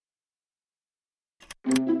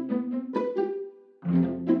Hello,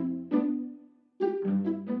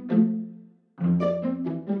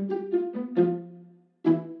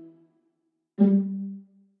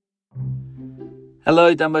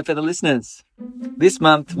 Dumbo Feather listeners. This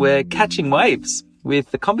month, we're catching waves with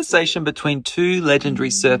the conversation between two legendary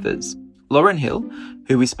surfers, Lauren Hill,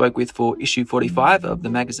 who we spoke with for issue 45 of the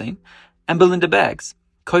magazine, and Belinda Baggs,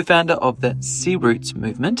 co-founder of the Sea Roots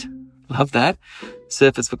movement. Love that.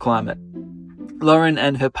 Surfers for Climate. Lauren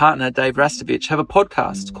and her partner, Dave Rastovich, have a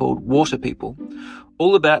podcast called Water People,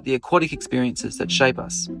 all about the aquatic experiences that shape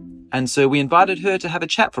us. And so we invited her to have a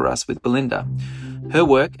chat for us with Belinda. Her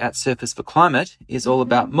work at Surfers for Climate is all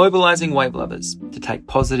about mobilising wave lovers to take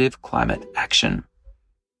positive climate action.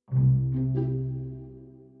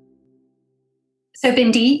 So,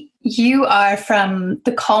 Bindi, you are from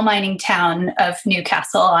the coal mining town of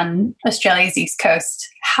Newcastle on Australia's east coast.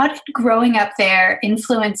 How did growing up there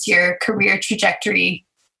influence your career trajectory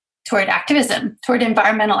toward activism, toward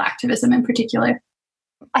environmental activism in particular?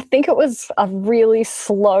 I think it was a really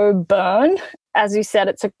slow burn. As you said,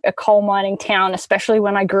 it's a coal mining town, especially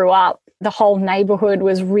when I grew up. The whole neighbourhood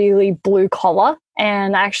was really blue collar,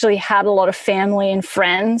 and I actually had a lot of family and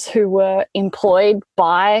friends who were employed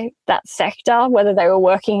by that sector, whether they were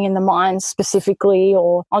working in the mines specifically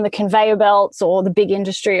or on the conveyor belts or the big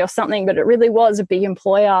industry or something, but it really was a big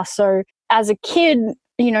employer. So as a kid,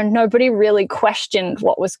 nobody really questioned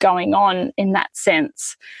what was going on in that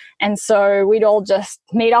sense. And so we'd all just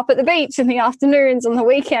meet up at the beach in the afternoons on the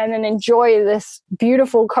weekend and enjoy this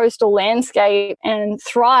beautiful coastal landscape and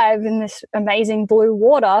thrive in this amazing blue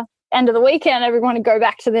water. End of the weekend, everyone would go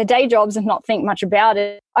back to their day jobs and not think much about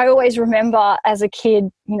it. I always remember as a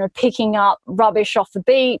kid, picking up rubbish off the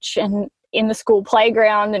beach and in the school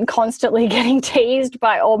playground and constantly getting teased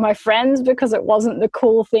by all my friends because it wasn't the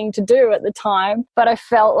cool thing to do at the time. But I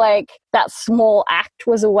felt like that small act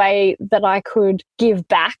was a way that I could give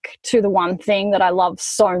back to the one thing that I love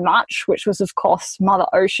so much, which was, of course, Mother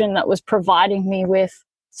Ocean, that was providing me with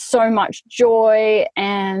so much joy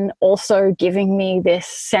and also giving me this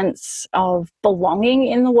sense of belonging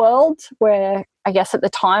in the world, where I guess at the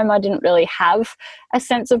time I didn't really have a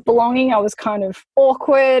sense of belonging. I was kind of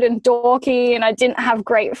awkward and dorky and I didn't have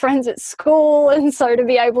great friends at school. And so to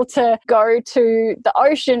be able to go to the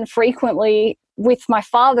ocean frequently with my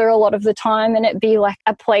father a lot of the time and it be like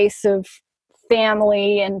a place of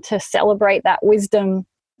family and to celebrate that wisdom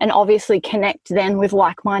and obviously connect then with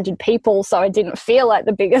like-minded people, so I didn't feel like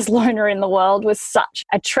the biggest loner in the world, was such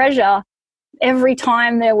a treasure. Every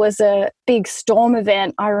time there was a big storm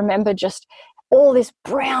event, I remember just all this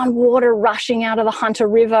brown water rushing out of the Hunter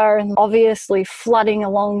River and obviously flooding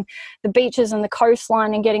along the beaches and the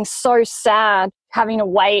coastline and getting so sad, having to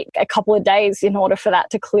wait a couple of days in order for that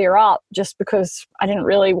to clear up just because I didn't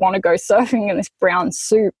really want to go surfing in this brown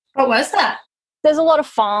soup. What was that? There's a lot of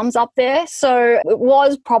farms up there, so it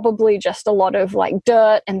was probably just a lot of like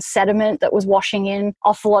dirt and sediment that was washing in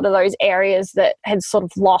off a lot of those areas that had sort of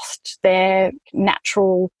lost their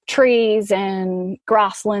natural trees and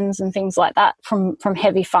grasslands and things like that from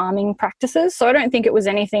heavy farming practices. So I don't think it was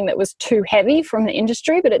anything that was too heavy from the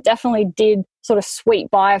industry, but it definitely did sort of sweep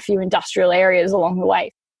by a few industrial areas along the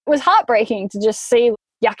way. It was heartbreaking to just see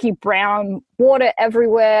yucky brown water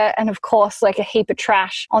everywhere and, of course, like a heap of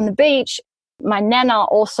trash on the beach. My nana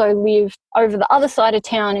also lived over the other side of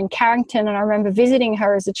town in Carrington, and I remember visiting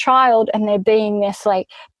her as a child and there being this like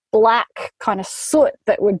black kind of soot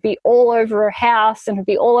that would be all over her house and would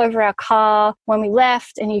be all over our car when we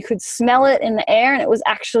left, and you could smell it in the air, and it was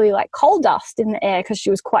actually like coal dust in the air because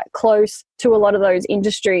she was quite close to a lot of those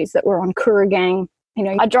industries that were on Kooragang.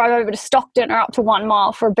 I'd drive over to Stockton or up to 1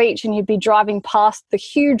 Mile for a beach and you'd be driving past the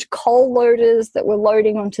huge coal loaders that were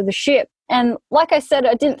loading onto the ship. And like I said,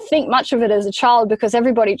 I didn't think much of it as a child because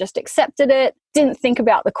everybody just accepted it, didn't think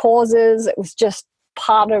about the causes. It was just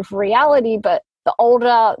part of reality. But the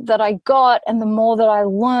older that I got and the more that I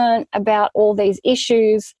learned about all these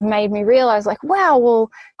issues made me realize like, wow, well,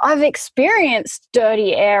 I've experienced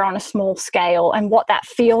dirty air on a small scale and what that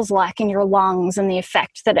feels like in your lungs and the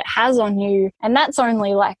effect that it has on you. And that's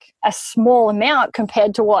only like a small amount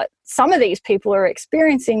compared to what some of these people are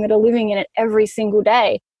experiencing that are living in it every single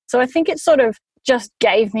day. So I think it sort of just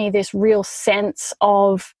gave me this real sense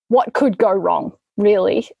of what could go wrong,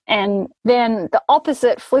 really. And then the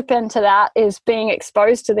opposite flip end to that is being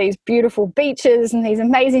exposed to these beautiful beaches and these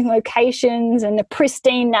amazing locations and the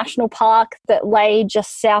pristine national park that lay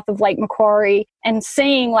just south of Lake Macquarie, and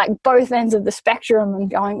seeing like both ends of the spectrum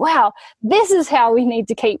and going, wow, this is how we need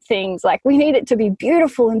to keep things. Like we need it to be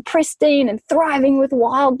beautiful and pristine and thriving with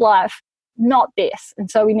wildlife, not this.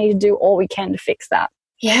 And so we need to do all we can to fix that.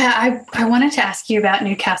 Yeah, I wanted to ask you about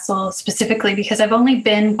Newcastle specifically because I've only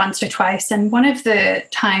been once or twice. And one of the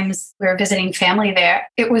times we were visiting family there,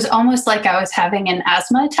 it was almost like I was having an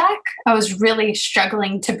asthma attack. I was really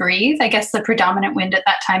struggling to breathe. I guess the predominant wind at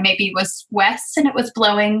that time maybe was west and it was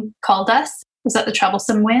blowing coal dust. Was that the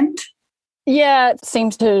troublesome wind? Yeah, it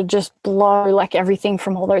seems to just blow like everything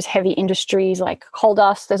from all those heavy industries like coal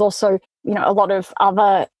dust. There's also, a lot of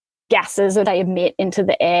other gases that they emit into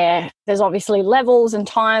the air. There's obviously levels and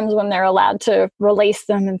times when they're allowed to release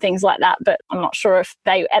them and things like that, but I'm not sure if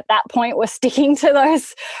they at that point were sticking to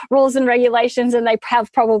those rules and regulations, and they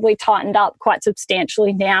have probably tightened up quite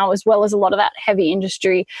substantially now, as well as a lot of that heavy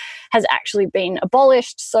industry has actually been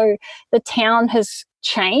abolished. So the town has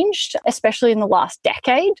changed, especially in the last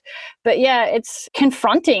decade. But yeah, it's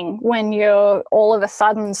confronting when you're all of a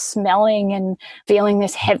sudden smelling and feeling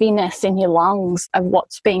this heaviness in your lungs of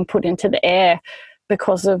what's being put into the air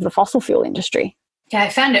because of the fossil fuel industry. Yeah, I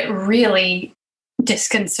found it really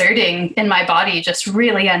disconcerting in my body, just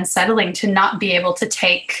really unsettling to not be able to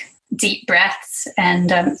take deep breaths. And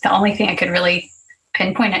the only thing I could really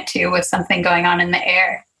pinpoint it to was something going on in the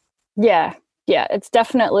air. Yeah, it's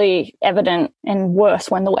definitely evident and worse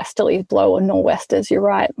when the westerlies blow or nor'westers, you're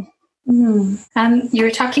right. You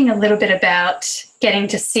were talking a little bit about getting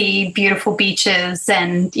to see beautiful beaches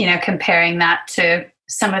and, comparing that to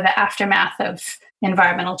some of the aftermath of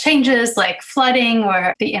environmental changes like flooding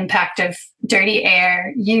or the impact of dirty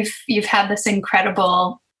air. You've had this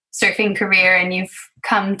incredible surfing career and you've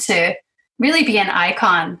come to really be an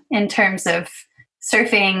icon in terms of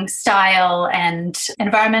surfing style and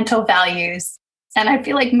environmental values. And I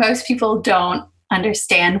feel like most people don't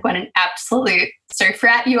understand what an absolute surf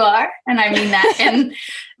rat you are. And I mean that in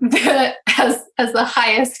as the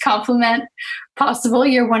highest compliment possible.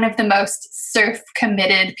 You're one of the most surf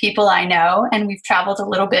committed people I know. And we've traveled a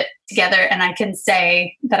little bit together. And I can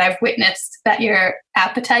say that I've witnessed that your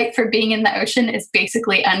appetite for being in the ocean is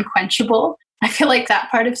basically unquenchable. I feel like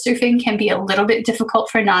that part of surfing can be a little bit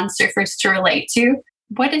difficult for non-surfers to relate to.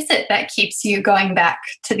 What is it that keeps you going back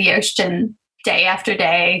to the ocean day after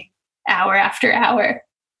day, hour after hour?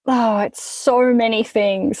 Oh, it's so many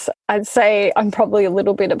things. I'd say I'm probably a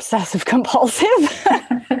little bit obsessive compulsive.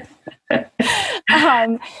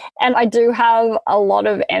 And I do have a lot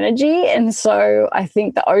of energy. And so I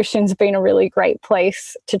think the ocean's been a really great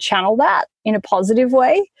place to channel that in a positive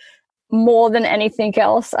way. More than anything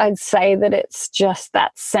else, I'd say that it's just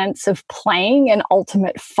that sense of playing and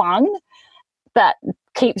ultimate fun that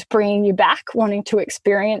keeps bringing you back, wanting to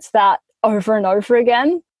experience that over and over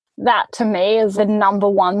again. That to me is the number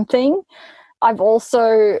one thing. I've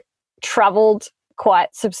also traveled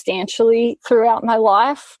quite substantially throughout my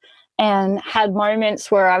life and had moments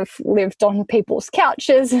where I've lived on people's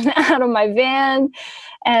couches and out of my van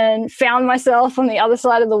and found myself on the other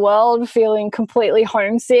side of the world feeling completely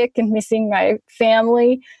homesick and missing my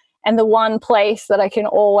family. And the one place that I can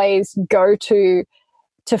always go to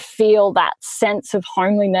feel that sense of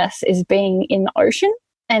homeliness is being in the ocean.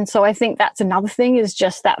 And so I think that's another thing, is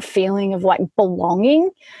just that feeling of like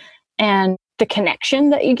belonging and the connection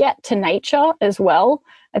that you get to nature as well.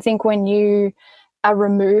 I think when you are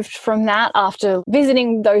removed from that after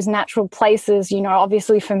visiting those natural places,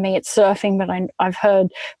 obviously for me it's surfing, but I've heard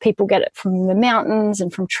people get it from the mountains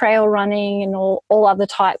and from trail running and all other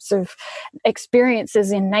types of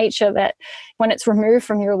experiences in nature, that when it's removed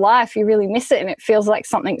from your life, you really miss it and it feels like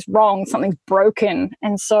something's wrong, something's broken.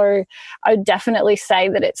 And so I would definitely say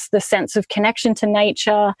that it's the sense of connection to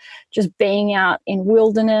nature, just being out in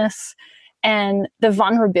wilderness, and the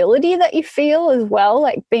vulnerability that you feel as well,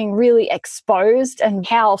 like being really exposed and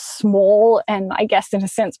how small and I guess in a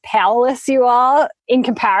sense powerless you are in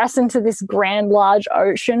comparison to this grand, large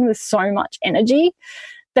ocean with so much energy.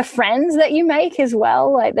 The friends that you make as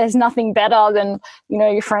well, like there's nothing better than,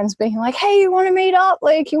 your friends being like, hey, you want to meet up?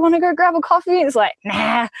 Like, you want to go grab a coffee? It's like,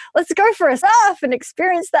 nah, let's go for a surf and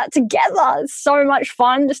experience that together. It's so much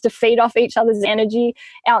fun just to feed off each other's energy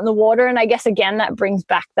out in the water. And I guess, again, that brings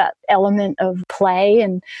back that element of play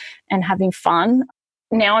and having fun.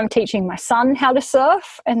 Now I'm teaching my son how to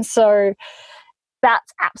surf. And so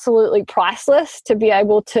that's absolutely priceless to be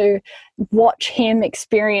able to watch him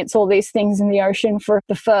experience all these things in the ocean for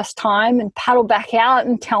the first time and paddle back out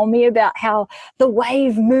and tell me about how the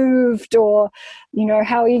wave moved, or,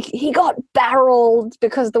 how he got barreled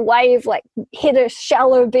because the wave like hit a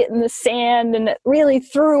shallow bit in the sand and it really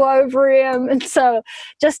threw over him. And so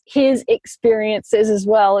just his experiences as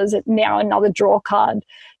well is now another draw card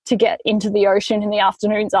to get into the ocean in the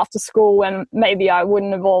afternoons after school, when maybe I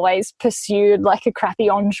wouldn't have always pursued like a crappy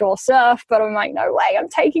onshore surf, but I'm like, no way, I'm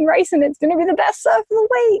taking Race into it's going to be the best surf of the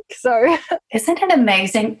week. So isn't it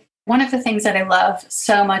amazing? One of the things that I love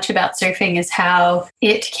so much about surfing is how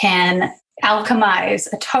it can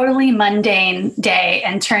alchemize a totally mundane day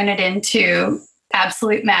and turn it into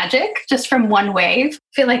absolute magic just from one wave.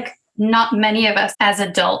 I feel like not many of us as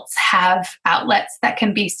adults have outlets that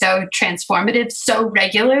can be so transformative so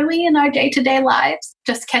regularly in our day-to-day lives.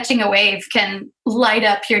 Just catching a wave can light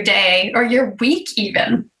up your day or your week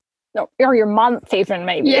even. Or your month even,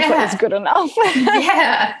 maybe, if it was good enough.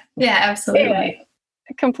 Yeah, absolutely.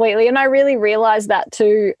 Yeah, completely. And I really realized that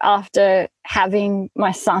too after having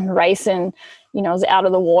my son race, and I was out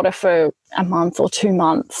of the water for a month or 2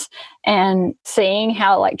 months, and seeing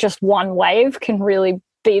how like just one wave can really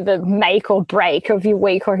be the make or break of your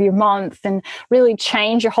week or your month, and really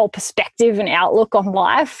change your whole perspective and outlook on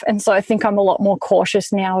life. And so I think I'm a lot more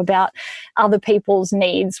cautious now about other people's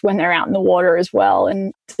needs when they're out in the water as well,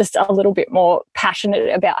 and just a little bit more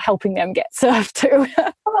passionate about helping them get surfed too.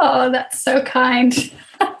 Oh, that's so kind.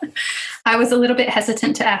 I was a little bit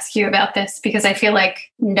hesitant to ask you about this because I feel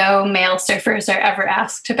like no male surfers are ever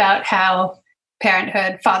asked about how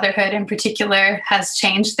parenthood, fatherhood in particular, has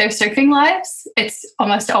changed their surfing lives. It's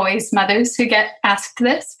almost always mothers who get asked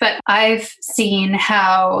this, but I've seen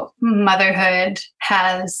how motherhood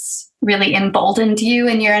has really emboldened you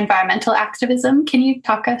in your environmental activism. Can you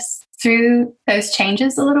talk us through those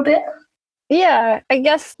changes a little bit? Yeah, I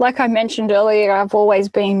guess like I mentioned earlier, I've always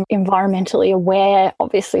been environmentally aware.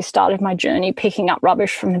 Obviously started my journey picking up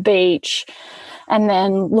rubbish from the beach, and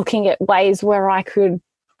then looking at ways where I could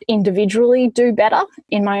individually do better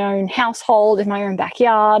in my own household, in my own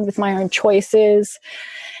backyard, with my own choices.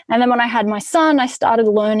 And then when I had my son, I started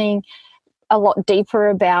learning a lot deeper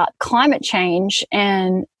about climate change.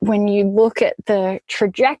 And when you look at the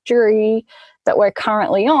trajectory that we're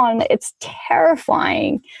currently on, it's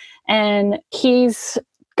terrifying. And he's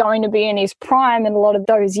going to be in his prime in a lot of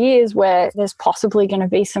those years where there's possibly going to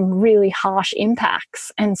be some really harsh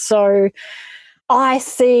impacts. And so I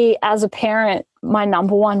see as a parent, my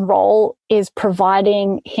number one role is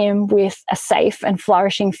providing him with a safe and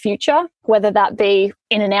flourishing future, whether that be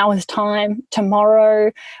in an hour's time,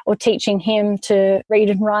 tomorrow, or teaching him to read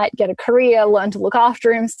and write, get a career, learn to look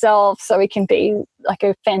after himself so he can be like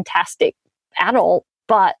a fantastic adult.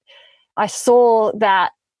 But I saw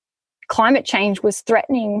that climate change was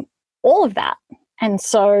threatening all of that. And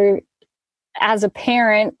so as a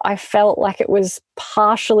parent, I felt like it was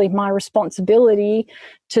partially my responsibility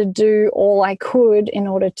to do all I could in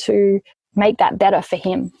order to make that better for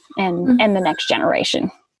him and the next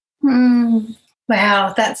generation.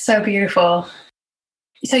 Wow, that's so beautiful.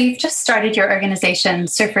 So you've just started your organization,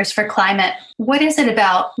 Surfers for Climate. What is it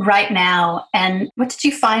about right now, and what did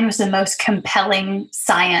you find was the most compelling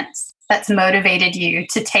science that's motivated you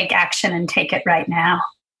to take action and take it right now?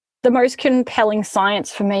 The most compelling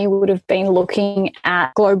science for me would have been looking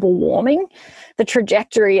at global warming. The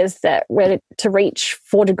trajectory is that we're to reach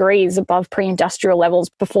 4 degrees above pre-industrial levels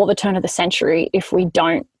before the turn of the century if we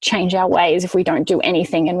don't change our ways, if we don't do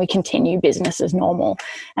anything and we continue business as normal.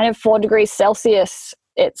 And at 4 degrees Celsius,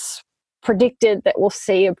 it's predicted that we'll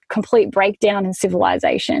see a complete breakdown in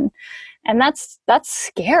civilization. And that's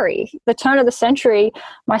scary. The turn of the century,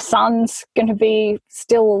 my son's going to be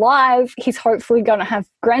still alive. He's hopefully going to have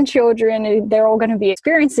grandchildren, and they're all going to be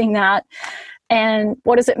experiencing that. And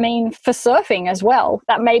what does it mean for surfing as well?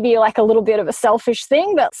 That may be like a little bit of a selfish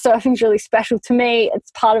thing, but surfing's really special to me.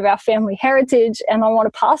 It's part of our family heritage, and I want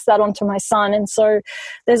to pass that on to my son. And so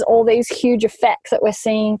there's all these huge effects that we're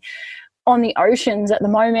seeing on the oceans at the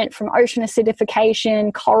moment, from ocean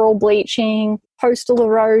acidification, coral bleaching, coastal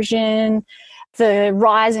erosion. The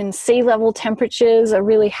rise in sea level temperatures are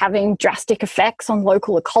really having drastic effects on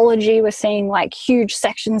local ecology. We're seeing like huge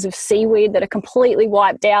sections of seaweed that are completely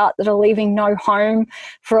wiped out, that are leaving no home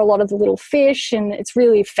for a lot of the little fish. And it's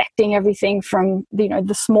really affecting everything from,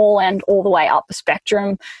 the small end all the way up the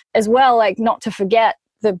spectrum as well. Like, not to forget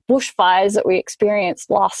the bushfires that we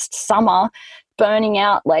experienced last summer, burning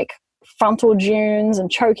out like frontal dunes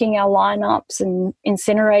and choking our lineups and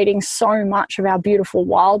incinerating so much of our beautiful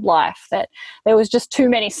wildlife, that there was just too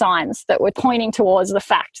many signs that were pointing towards the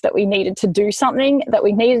fact that we needed to do something, that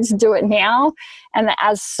we needed to do it now. And that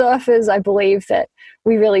as surfers, I believe that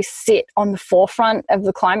we really sit on the forefront of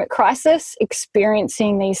the climate crisis,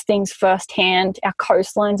 experiencing these things firsthand. Our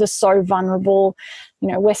coastlines are so vulnerable.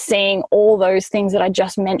 We're seeing all those things that I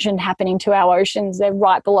just mentioned happening to our oceans. They're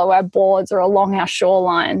right below our boards or along our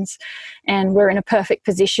shorelines. And we're in a perfect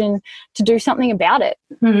position to do something about it.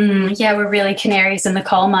 Yeah, we're really canaries in the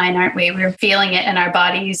coal mine, aren't we? We're feeling it in our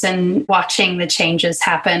bodies and watching the changes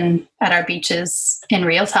happen at our beaches in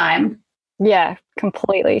real time. Yeah,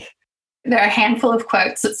 completely. There are a handful of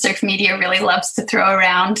quotes that surf media really loves to throw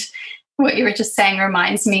around. What you were just saying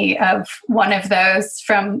reminds me of one of those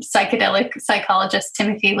from psychedelic psychologist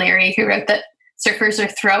Timothy Leary, who wrote that surfers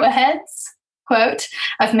are throwaheads, quote,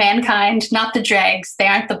 of mankind, not the dregs. They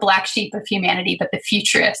aren't the black sheep of humanity, but the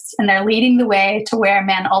futurists, and they're leading the way to where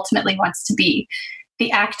man ultimately wants to be.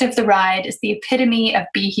 The act of the ride is the epitome of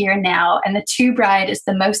be here now, and the tube ride is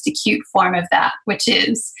the most acute form of that, which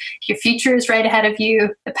is your future is right ahead of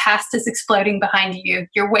you, the past is exploding behind you,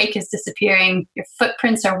 your wake is disappearing, your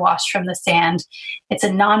footprints are washed from the sand. It's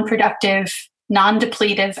a non-productive,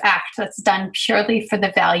 non-depletive act that's done purely for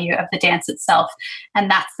the value of the dance itself, and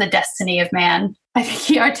that's the destiny of man. I think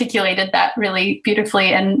he articulated that really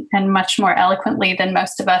beautifully and much more eloquently than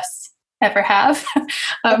most of us ever have.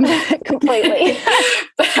 Completely.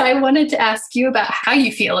 But I wanted to ask you about how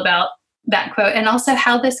you feel about that quote, and also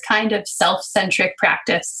how this kind of self-centric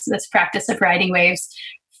practice, this practice of riding waves,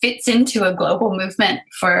 fits into a global movement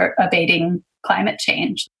for abating climate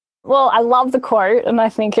change. Well, I love the quote, and I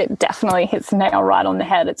think it definitely hits the nail right on the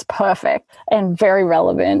head. It's perfect and very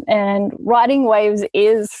relevant. And riding waves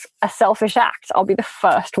is a selfish act. I'll be the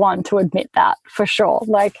first one to admit that for sure.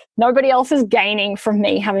 Like, nobody else is gaining from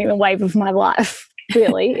me having the wave of my life,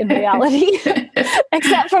 really, in reality,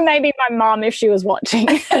 except for maybe my mom if she was watching,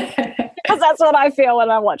 because that's what I feel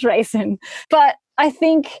when I watch racing. But I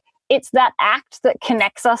think it's that act that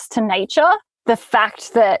connects us to nature, the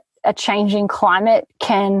fact that a changing climate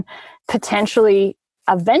can potentially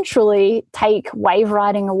eventually take wave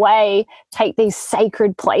riding away, take these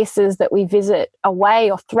sacred places that we visit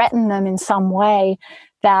away or threaten them in some way,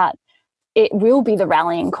 that it will be the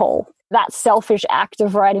rallying call. That selfish act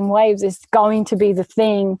of riding waves is going to be the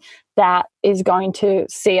thing that is going to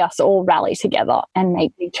see us all rally together and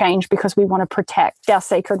make big change, because we want to protect our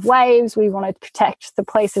sacred waves, we want to protect the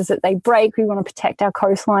places that they break, we want to protect our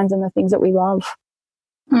coastlines and the things that we love.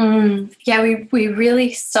 Yeah, we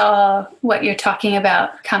really saw what you're talking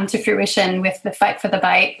about come to fruition with the Fight for the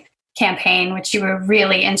Bite campaign, which you were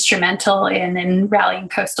really instrumental in rallying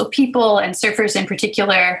coastal people and surfers in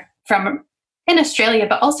particular from in Australia,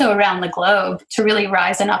 but also around the globe, to really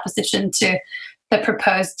rise in opposition to the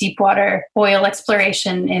proposed deepwater oil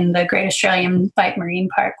exploration in the Great Australian Bight Marine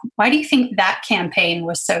Park. Why do you think that campaign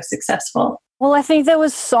was so successful? Well, I think there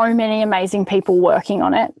was so many amazing people working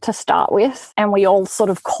on it to start with, and we all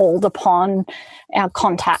sort of called upon our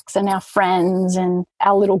contacts and our friends and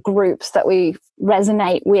our little groups that we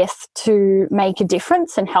resonate with to make a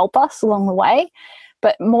difference and help us along the way.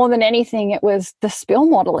 But more than anything, it was the spill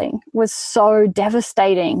modelling was so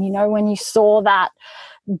devastating. You know, when you saw that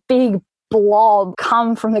big blob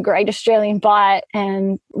come from the Great Australian Bight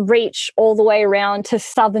and reach all the way around to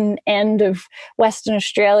southern end of Western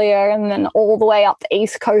Australia, and then all the way up the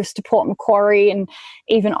east coast to Port Macquarie and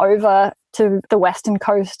even over to the western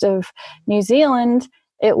coast of New Zealand,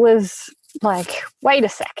 it was like, wait a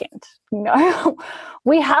second, you know,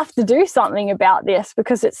 we have to do something about this,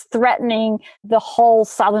 because it's threatening the whole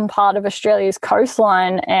southern part of Australia's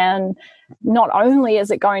coastline. And not only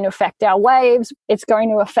is it going to affect our waves, it's going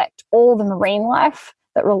to affect all the marine life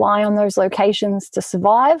that rely on those locations to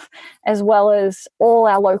survive, as well as all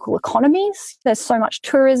our local economies. There's so much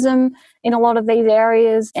tourism in a lot of these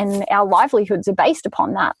areas, and our livelihoods are based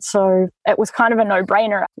upon that. So it was kind of a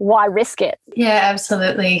no-brainer. Why risk it? Yeah,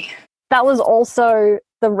 absolutely. That was also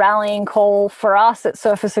the rallying call for us at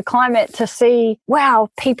Surfers for Climate to see, wow,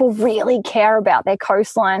 people really care about their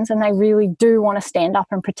coastlines and they really do want to stand up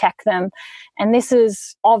and protect them. And this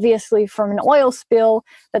is obviously from an oil spill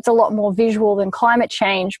that's a lot more visual than climate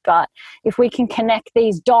change. But if we can connect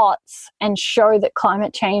these dots and show that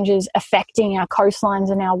climate change is affecting our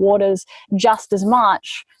coastlines and our waters just as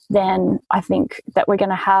much, then I think that we're going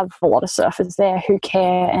to have a lot of surfers there who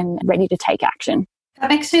care and ready to take action. That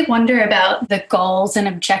makes me wonder about the goals and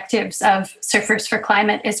objectives of Surfers for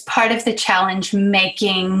Climate. Is part of the challenge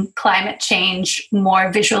making climate change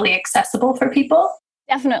more visually accessible for people?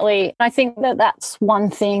 Definitely. I think that that's one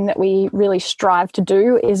thing that we really strive to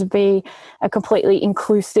do, is be a completely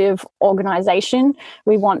inclusive organisation.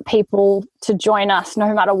 We want people to join us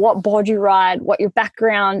no matter what board you ride, what your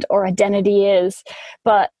background or identity is,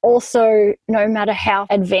 but also no matter how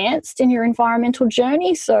advanced in your environmental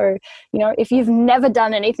journey. So, you know, if you've never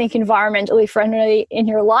done anything environmentally friendly in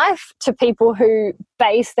your life, to people who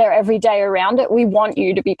base their everyday around it, we want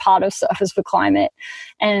you to be part of Surfers for Climate.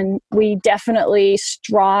 And we definitely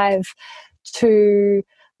strive to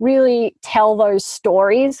really tell those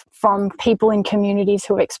stories from people in communities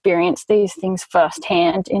who have experienced these things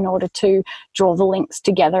firsthand, in order to draw the links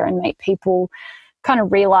together and make people kind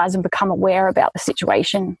of realize and become aware about the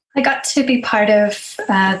situation. I got to be part of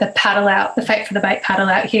the paddle out, the Fight for the Bite paddle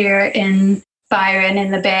out here in Byron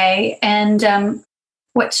in the Bay. And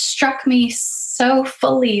what struck me so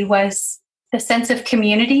fully was the sense of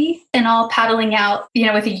community and all paddling out,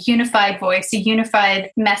 with a unified voice, a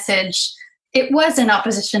unified message. It was in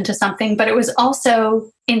opposition to something, but it was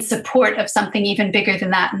also in support of something even bigger than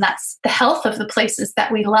that. And that's the health of the places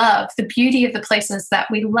that we love, the beauty of the places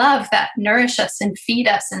that we love that nourish us and feed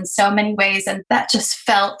us in so many ways. And that just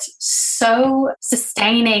felt so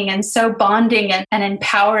sustaining and so bonding and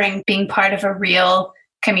empowering, being part of a real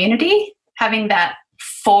community, having that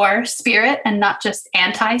for spirit and not just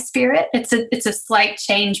anti-spirit. It's a slight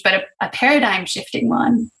change, but a paradigm shifting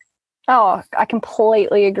one. Oh, I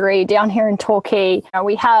completely agree. Down here in Torquay,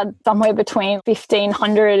 we had somewhere between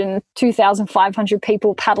 1,500 and 2,500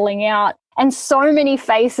 people paddling out, and so many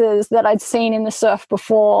faces that I'd seen in the surf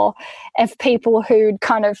before of people who'd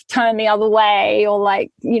kind of turn the other way or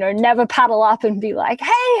never paddle up and be like, hey,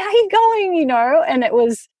 how you going? And it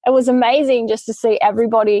was amazing just to see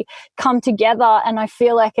everybody come together. And I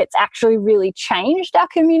feel like it's actually really changed our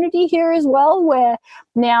community here as well, where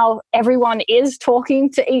now everyone is talking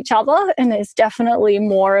to each other and there's definitely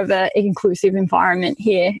more of an inclusive environment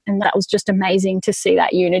here. And that was just amazing to see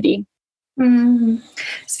that unity.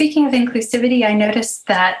 Speaking of inclusivity, I noticed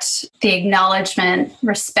that the acknowledgement,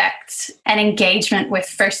 respect, and engagement with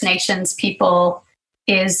First Nations people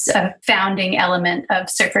is a founding element of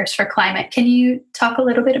Surfers for Climate. Can you talk a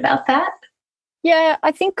little bit about that? Yeah,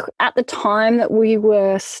 I think at the time that we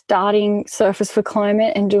were starting Surfers for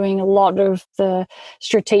Climate and doing a lot of the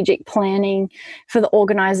strategic planning for the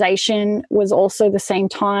organisation was also the same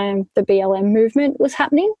time the BLM movement was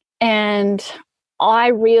happening. And I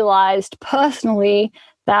realised personally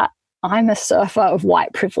that I'm a surfer of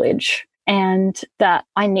white privilege and that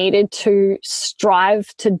I needed to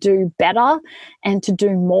strive to do better and to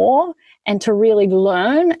do more and to really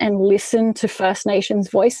learn and listen to First Nations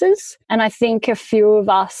voices. And I think a few of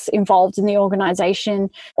us involved in the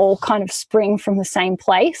organisation all kind of spring from the same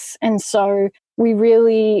place. And so we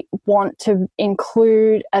really want to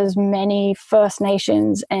include as many First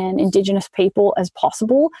Nations and Indigenous people as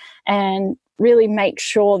possible and really make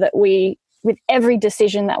sure that with every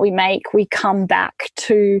decision that we make, we come back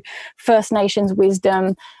to First Nations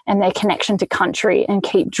wisdom and their connection to country and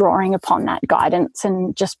keep drawing upon that guidance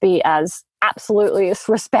and just be as absolutely as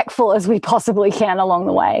respectful as we possibly can along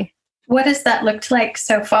the way. What has that looked like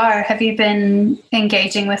so far? Have you been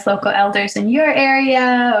engaging with local elders in your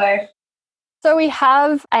area? So we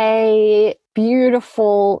have a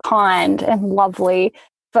beautiful, kind and lovely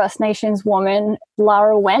First Nations woman,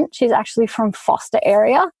 Lara Went. She's actually from Foster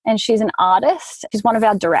area and she's an artist. She's one of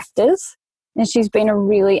our directors and she's been a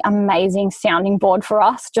really amazing sounding board for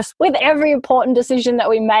us. Just with every important decision that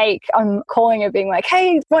we make, I'm calling her being like,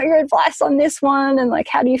 hey, want your advice on this one? And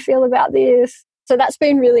how do you feel about this? So that's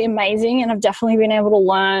been really amazing and I've definitely been able to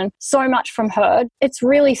learn so much from her. It's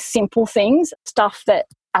really simple things, stuff that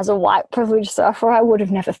as a white privileged surfer, I would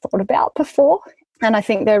have never thought about before. And I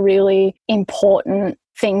think they're really important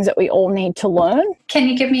things that we all need to learn. Can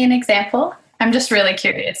you give me an example? I'm just really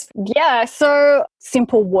curious. Yeah, so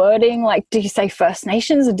simple wording, do you say First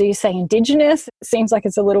Nations or do you say Indigenous? It seems like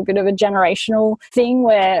it's a little bit of a generational thing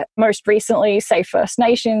where most recently say First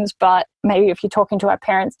Nations, but maybe if you're talking to our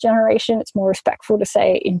parents' generation, it's more respectful to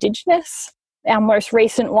say Indigenous. Our most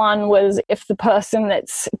recent one was if the person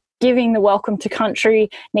that's giving the welcome to country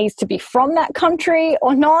needs to be from that country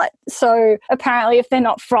or not. So apparently if they're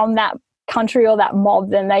not from that country or that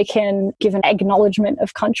mob, then they can give an acknowledgement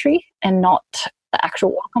of country and not the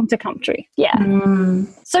actual welcome to country. Yeah.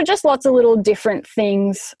 So just lots of little different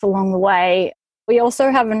things along the way. We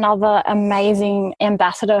also have another amazing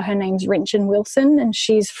ambassador. Her name's Rinchen Wilson, and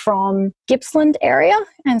she's from Gippsland area.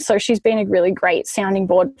 And so she's been a really great sounding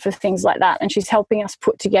board for things like that. And she's helping us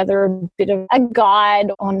put together a bit of a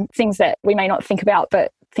guide on things that we may not think about,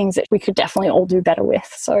 but things that we could definitely all do better with.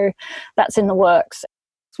 So that's in the works.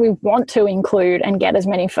 So we want to include and get as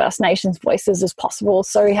many First Nations voices as possible.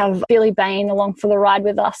 So we have Billy Bain along for the ride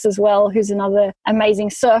with us as well, who's another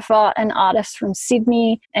amazing surfer and artist from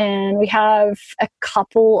Sydney. And we have a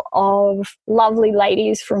couple of lovely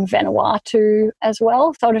ladies from Vanuatu as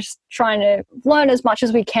well. So just trying to learn as much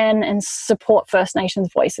as we can and support First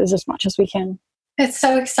Nations voices as much as we can. It's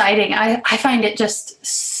so exciting. I find it just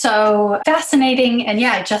so fascinating. And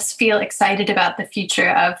I just feel excited about the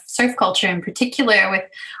future of surf culture in particular with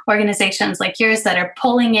organizations like yours that are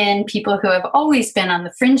pulling in people who have always been on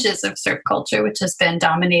the fringes of surf culture, which has been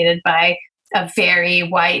dominated by a very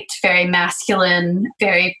white, very masculine,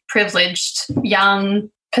 very privileged,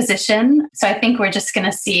 young position. So I think we're just going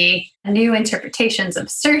to see new interpretations of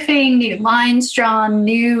surfing, new lines drawn,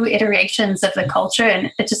 new iterations of the culture.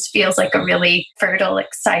 And it just feels like a really fertile,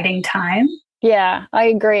 exciting time. Yeah, I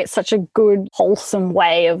agree. It's such a good, wholesome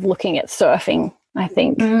way of looking at surfing, I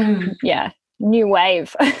think. Yeah, new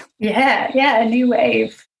wave. Yeah, a new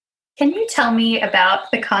wave. Can you tell me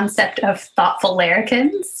about the concept of thoughtful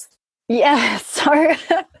larrikins? Yeah, so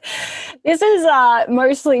this is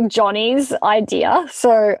mostly Johnny's idea.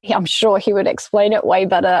 So I'm sure he would explain it way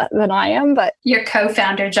better than I am. But your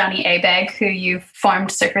co-founder, Johnny Abegg, who you formed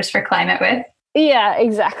Surfers for Climate with. Yeah,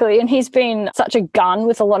 exactly. And he's been such a gun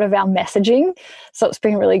with a lot of our messaging. So it's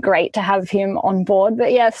been really great to have him on board.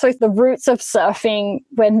 But yeah, so the roots of surfing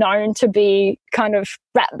were known to be kind of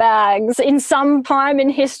rat bags. In some time in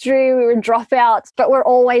history, we were dropouts, but we're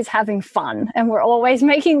always having fun and we're always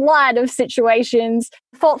making light of situations.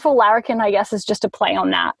 Thoughtful larrikin, I guess, is just a play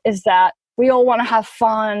on that, is that we all want to have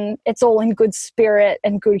fun. It's all in good spirit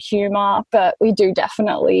and good humor, but we do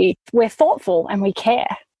definitely, we're thoughtful and we care.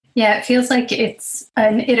 Yeah, it feels like it's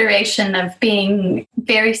an iteration of being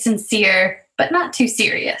very sincere, but not too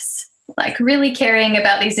serious. Like really caring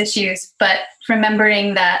about these issues, but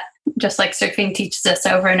remembering that just like surfing teaches us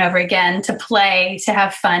over and over again, to play, to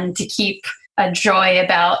have fun, to keep a joy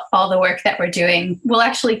about all the work that we're doing, will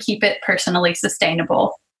actually keep it personally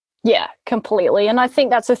sustainable. Yeah, completely. And I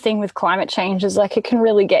think that's the thing with climate change is like it can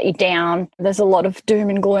really get you down. There's a lot of doom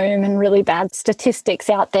and gloom and really bad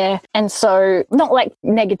statistics out there. And so not let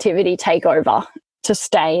negativity take over, to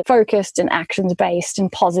stay focused and actions based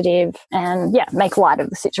and positive and make light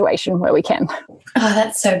of the situation where we can. Oh,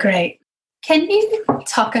 that's so great. Can you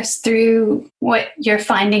talk us through what you're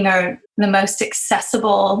finding are the most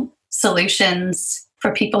accessible solutions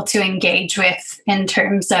for people to engage with in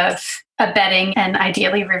terms of abetting and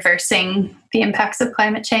ideally reversing the impacts of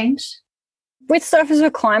climate change? With Surfers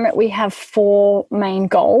for Climate, we have 4 main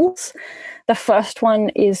goals. The first one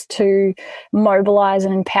is to mobilise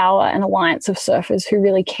and empower an alliance of surfers who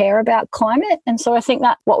really care about climate. And so I think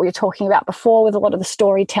that what we were talking about before with a lot of the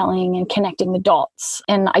storytelling and connecting the dots,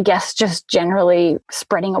 and I guess just generally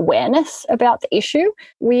spreading awareness about the issue.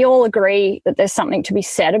 We all agree that there's something to be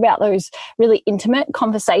said about those really intimate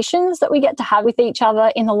conversations that we get to have with each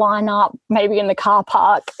other in the lineup, maybe in the car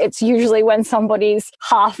park. It's usually when somebody's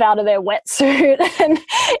half out of their wetsuit and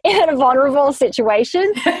in a vulnerable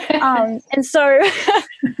situation. And so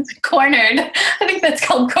cornered. I think that's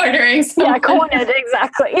called cornering. Yeah, cornered,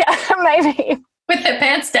 exactly. Yeah, maybe. With their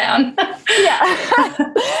pants down.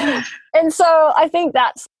 Yeah. And so I think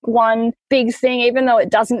that's one big thing, even though it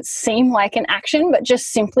doesn't seem like an action, but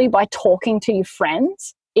just simply by talking to your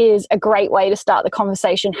friends is a great way to start the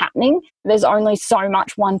conversation happening. There's only so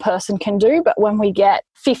much one person can do, but when we get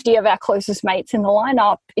 50 of our closest mates in the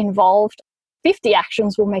lineup involved, 50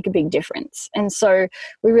 actions will make a big difference. And so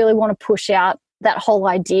we really want to push out that whole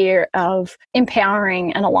idea of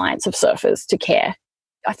empowering an alliance of surfers to care.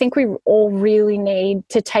 I think we all really need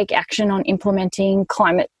to take action on implementing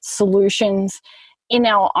climate solutions in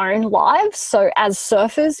our own lives. So as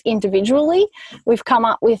surfers individually, we've come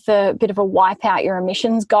up with a bit of a wipe out your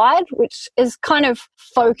emissions guide, which is kind of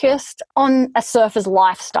focused on a surfer's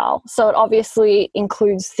lifestyle. So it obviously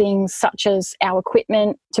includes things such as our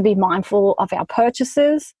equipment, to be mindful of our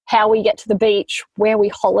purchases, how we get to the beach, where we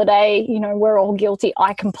holiday. You know, we're all guilty.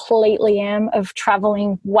 I completely am of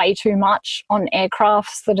traveling way too much on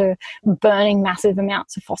aircrafts that are burning massive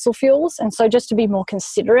amounts of fossil fuels. And so just to be more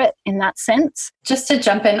considerate in that sense. Just to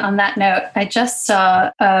jump in on that note, I just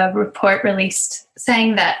saw a report released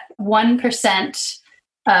saying that 1%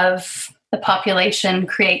 of the population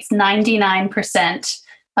creates 99%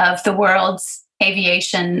 of the world's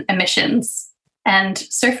aviation emissions. And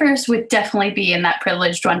surfers would definitely be in that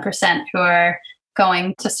privileged 1% who are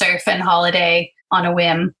going to surf and holiday on a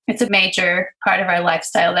whim. It's a major part of our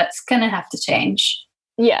lifestyle that's going to have to change.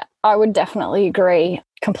 Yeah, I would definitely agree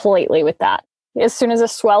completely with that. As soon as a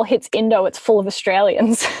swell hits Indo, it's full of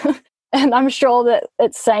Australians. And I'm sure that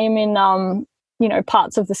it's same in,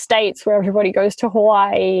 parts of the States where everybody goes to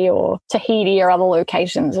Hawaii or Tahiti or other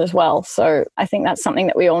locations as well. So I think that's something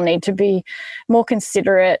that we all need to be more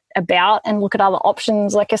considerate about and look at other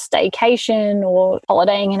options like a staycation or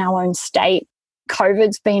holidaying in our own state.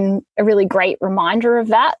 COVID's been a really great reminder of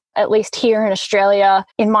that. At least here in Australia,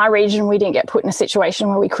 in my region, we didn't get put in a situation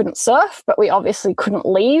where we couldn't surf, but we obviously couldn't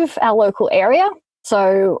leave our local area.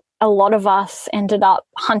 So a lot of us ended up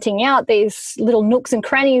hunting out these little nooks and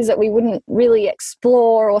crannies that we wouldn't really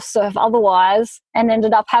explore or surf otherwise, and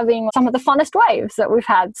ended up having some of the funnest waves that we've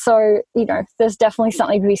had. So, there's definitely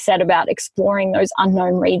something to be said about exploring those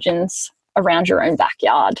unknown regions around your own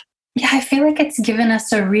backyard. Yeah, I feel like it's given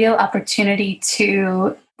us a real opportunity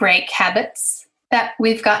to break habits that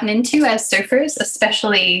we've gotten into as surfers,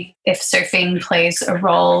 especially if surfing plays a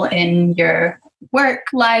role in your work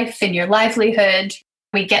life, in your livelihood.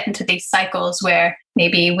 We get into these cycles where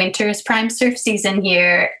maybe winter is prime surf season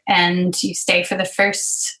here and you stay for the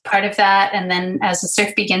first part of that. And then as the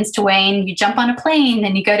surf begins to wane, you jump on a plane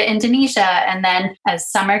and you go to Indonesia. And then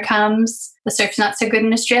as summer comes, the surf's not so good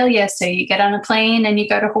in Australia. So you get on a plane and you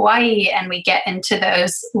go to Hawaii, and we get into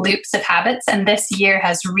those loops of habits. And this year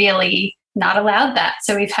has really not allowed that.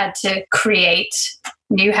 So we've had to create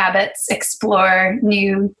new habits, explore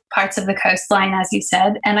new parts of the coastline, as you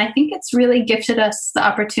said. And I think it's really gifted us the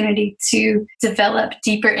opportunity to develop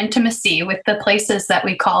deeper intimacy with the places that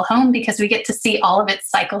we call home, because we get to see all of its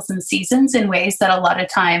cycles and seasons in ways that a lot of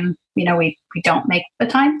time, we don't make the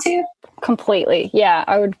time to. Completely. Yeah,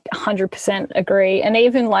 I would 100% agree. And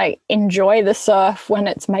even enjoy the surf when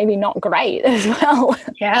it's maybe not great as well.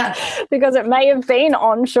 Yeah. Because it may have been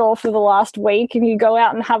onshore for the last week and you go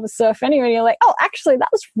out and have a surf anyway and you're like, oh, actually that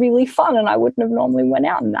was really fun and I wouldn't have normally went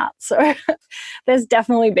out in that. So there's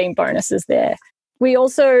definitely been bonuses there. We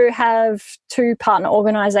also have 2 partner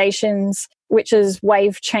organizations, which is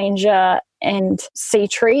Wave Changer and Sea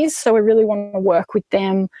Trees. So we really want to work with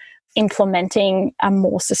them implementing a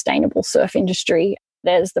more sustainable surf industry.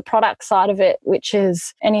 There's the product side of it, which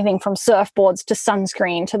is anything from surfboards to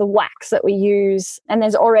sunscreen to the wax that we use. And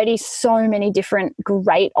there's already so many different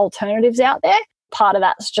great alternatives out there. Part of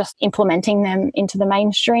that's just implementing them into the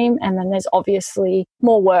mainstream. And then there's obviously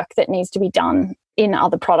more work that needs to be done in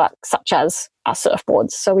other products, such as our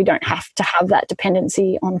surfboards, so we don't have to have that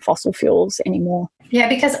dependency on fossil fuels anymore. Yeah,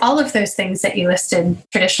 because all of those things that you listed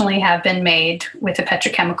traditionally have been made with a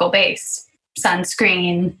petrochemical base.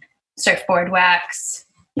 Sunscreen, surfboard wax,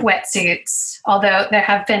 wetsuits, although there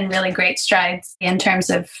have been really great strides in terms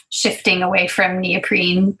of shifting away from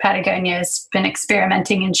neoprene. Patagonia has been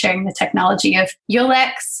experimenting and sharing the technology of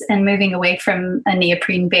Yolex and moving away from a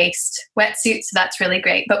neoprene-based wetsuit. So that's really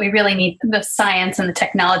great. But we really need the science and the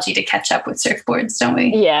technology to catch up with surfboards, don't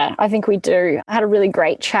we? Yeah, I think we do. I had a really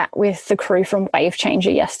great chat with the crew from Wave Changer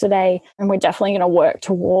yesterday, and we're definitely going to work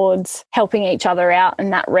towards helping each other out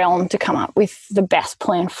in that realm to come up with the best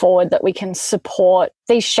plan forward that we can support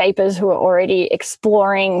these shapers who are already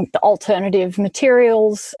exploring the alternative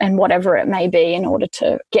materials and whatever it may be in order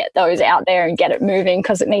to get those out there and get it moving,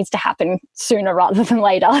 because it needs to happen sooner rather than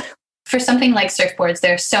later. For something like surfboards,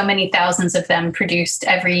 there are so many thousands of them produced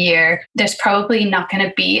every year. There's probably not going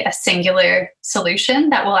to be a singular solution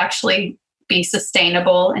that will actually be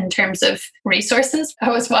sustainable in terms of resources. I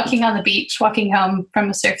was walking on the beach, walking home from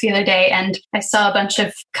a surf the other day, and I saw a bunch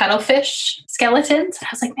of cuttlefish skeletons. And I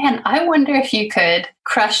was like, man, I wonder if you could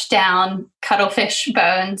crush down cuttlefish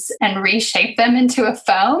bones and reshape them into a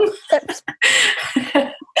foam.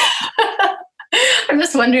 I'm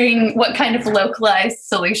just wondering what kind of localized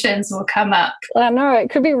solutions will come up. I know, it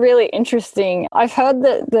could be really interesting. I've heard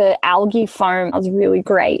that the algae foam is really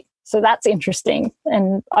great. So that's interesting.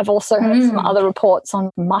 And I've also heard some other reports on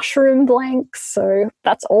mushroom blanks. So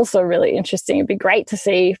that's also really interesting. It'd be great to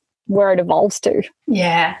see where it evolves to.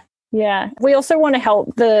 Yeah. Yeah. We also want to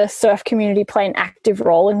help the surf community play an active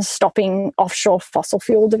role in stopping offshore fossil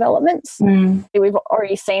fuel developments. We've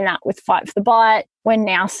already seen that with Fight for the Bite. We're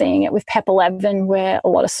now seeing it with PEP 11, where a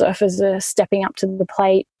lot of surfers are stepping up to the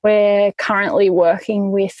plate. We're currently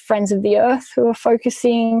working with Friends of the Earth, who are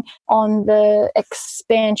focusing on the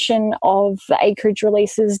expansion of the acreage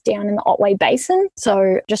releases down in the Otway Basin.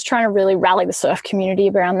 So just trying to really rally the surf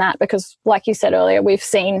community around that, because like you said earlier, we've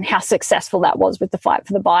seen how successful that was with the Fight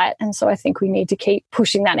for the Bite. And so I think we need to keep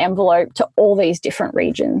pushing that envelope to all these different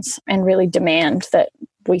regions and really demand that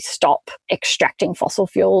we stop extracting fossil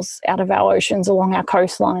fuels out of our oceans along our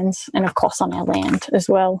coastlines and, of course, on our land as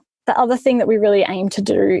well. The other thing that we really aim to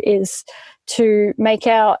do is to make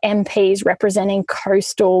our MPs representing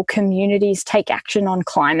coastal communities take action on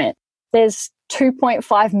climate. There's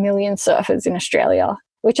 2.5 million surfers in Australia,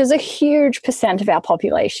 which is a huge percent of our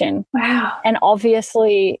population. Wow. And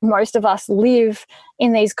obviously, most of us live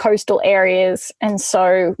in these coastal areas. And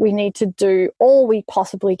so we need to do all we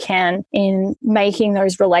possibly can in making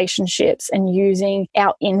those relationships and using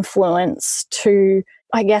our influence to,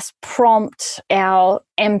 I guess, prompt our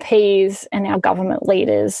MPs and our government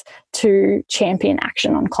leaders to champion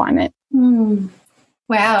action on climate.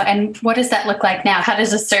 Wow. And what does that look like now? How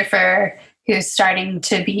does a surfer who's starting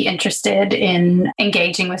to be interested in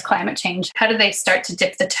engaging with climate change, how do they start to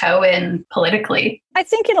dip the toe in politically? I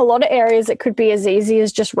think in a lot of areas it could be as easy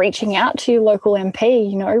as just reaching out to your local MP.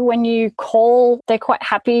 You know, when you call, they're quite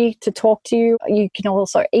happy to talk to you. You can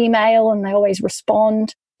also email and they always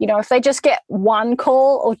respond. If they just get one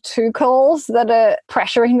call or two calls that are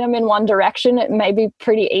pressuring them in one direction, it may be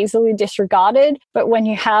pretty easily disregarded. But when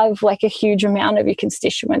you have like a huge amount of your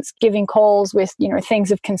constituents giving calls with,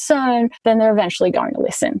 things of concern, then they're eventually going to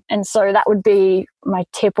listen. And so that would be my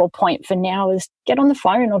tip or point for now, is get on the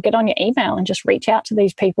phone or get on your email and just reach out to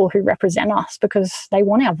these people who represent us, because they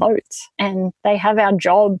want our votes and they have our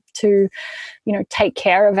job to, take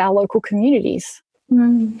care of our local communities.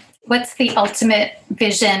 What's the ultimate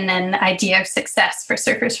vision and idea of success for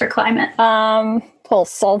Surfers for Climate? Well,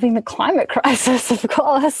 solving the climate crisis, of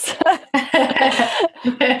course.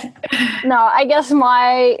 No, I guess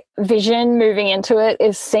my vision moving into it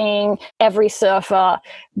is seeing every surfer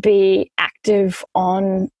be active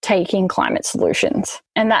on taking climate solutions.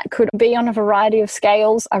 And that could be on a variety of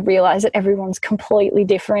scales. I realize that everyone's completely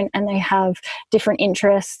different and they have different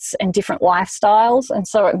interests and different lifestyles. And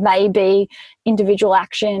so it may be individual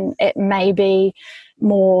action, it may be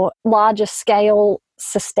more larger scale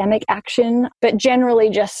systemic action, but generally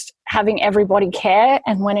just having everybody care.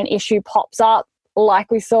 And when an issue pops up, like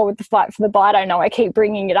we saw with the Fight for the Bight, I know I keep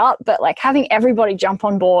bringing it up, but like having everybody jump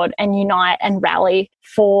on board and unite and rally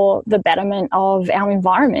for the betterment of our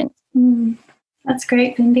environment. That's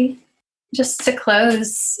great, Bindi. Just to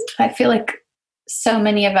close, I feel like so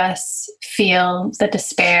many of us feel the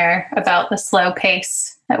despair about the slow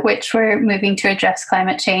pace at which we're moving to address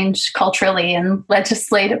climate change culturally and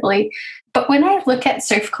legislatively. But when I look at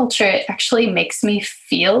surf culture, it actually makes me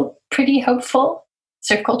feel pretty hopeful.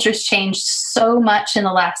 Surf culture's changed so much in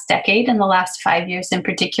the last decade, in the last 5 years in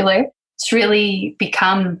particular. It's really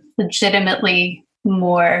become legitimately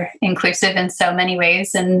more inclusive in so many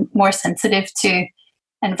ways and more sensitive to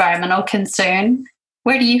environmental concern.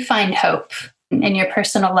 Where do you find hope in your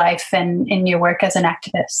personal life and in your work as an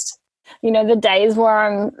activist? The days where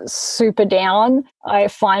I'm super down, I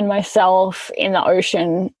find myself in the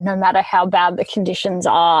ocean, no matter how bad the conditions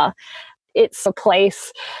are. It's a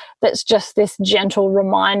place that's just this gentle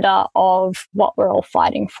reminder of what we're all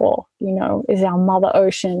fighting for, is our mother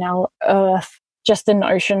ocean, our earth. Just the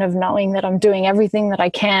notion of knowing that I'm doing everything that I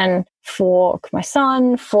can for my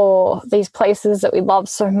son, for these places that we love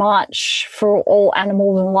so much, for all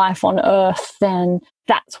animals and life on earth, then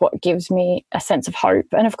that's what gives me a sense of hope.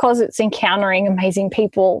 And of course, it's encountering amazing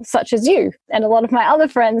people such as you and a lot of my other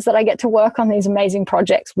friends that I get to work on these amazing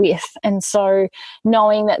projects with. And so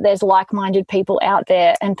knowing that there's like-minded people out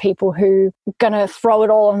there and people who are going to throw it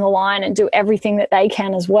all on the line and do everything that they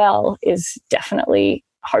can as well is definitely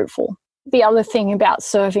hopeful. The other thing about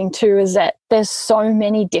surfing too is that there's so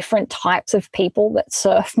many different types of people that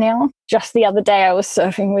surf now. Just the other day I was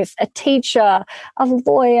surfing with a teacher, a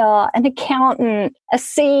lawyer, an accountant, a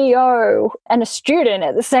CEO, and a student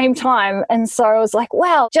at the same time. And so I was like,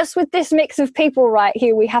 wow, just with this mix of people right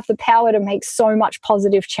here, we have the power to make so much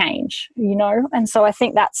positive change, And so I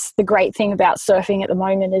think that's the great thing about surfing at the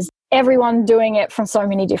moment, is everyone doing it from so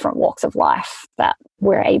many different walks of life that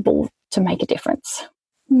we're able to make a difference.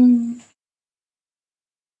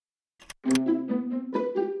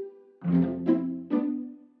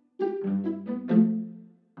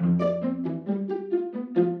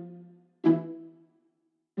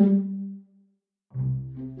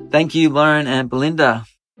 Thank you, Lauren and Belinda.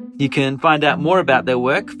 You can find out more about their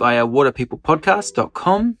work via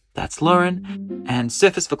waterpeoplepodcast.com, that's Lauren, and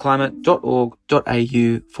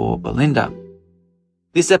surfersforclimate.org.au for Belinda.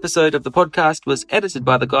 This episode of the podcast was edited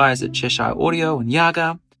by the guys at Cheshire Audio and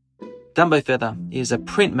Yaga. Dumbo Feather is a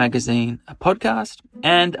print magazine, a podcast,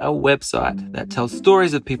 and a website that tells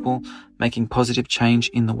stories of people making positive change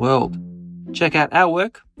in the world. Check out our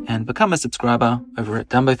work and become a subscriber over at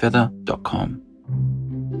dumbofeather.com.